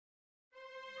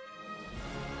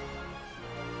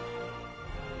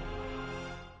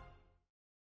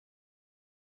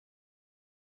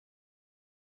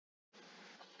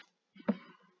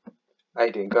How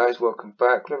you doing, guys? Welcome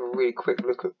back. We'll have a really quick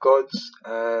look at gods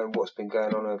and what's been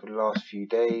going on over the last few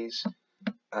days.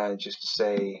 And just to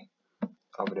say,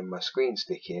 other than my screen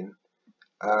sticking,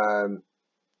 not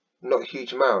a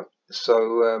huge amount.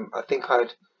 So I think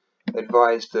I'd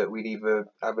advise that we'd either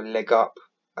have a leg up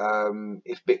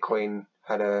if Bitcoin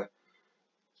had a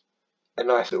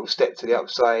nice little step to the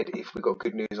upside, if we got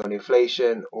good news on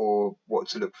inflation, or what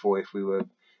to look for if we were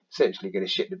essentially going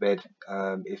to shit the bed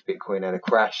if Bitcoin had a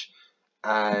crash.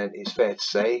 And it's fair to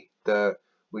say that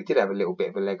we did have a little bit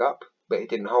of a leg up, but it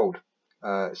didn't hold.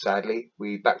 Sadly,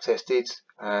 we back tested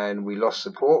and we lost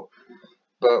support,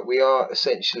 but we are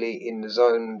essentially in the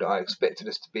zone that I expected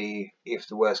us to be if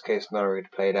the worst case scenario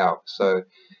had played out. So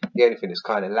the only thing that's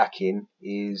kind of lacking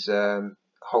is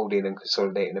holding and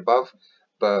consolidating above,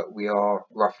 but we are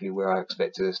roughly where I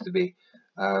expected us to be.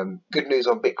 Good news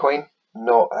on Bitcoin,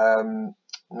 not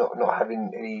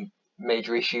having any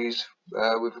major issues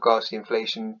with regards to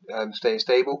inflation staying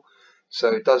stable. So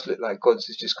it does look like gods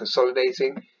is just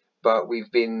consolidating, but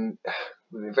we've been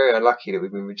very unlucky that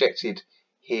we've been rejected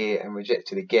here and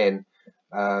rejected again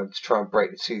to try and break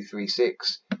the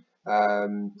 236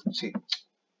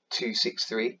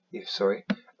 263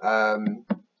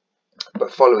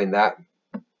 but following that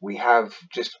we have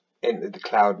just entered the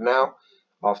cloud now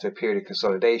after a period of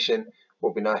consolidation. What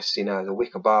would be nice to see now is a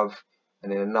wick above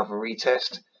and then another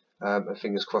retest, and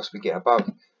fingers crossed we get above.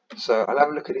 So I'll have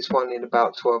a look at this one in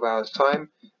about 12 hours time.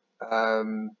 But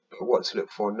what to look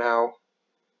for now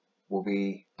will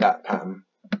be that pattern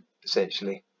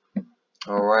essentially.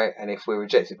 Alright, and if we're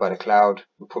rejected by the cloud,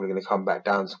 we're probably going to come back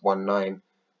down to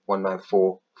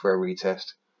 19194 for a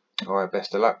retest. Alright,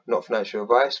 best of luck. Not financial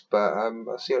advice, but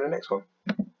I'll see you on the next one.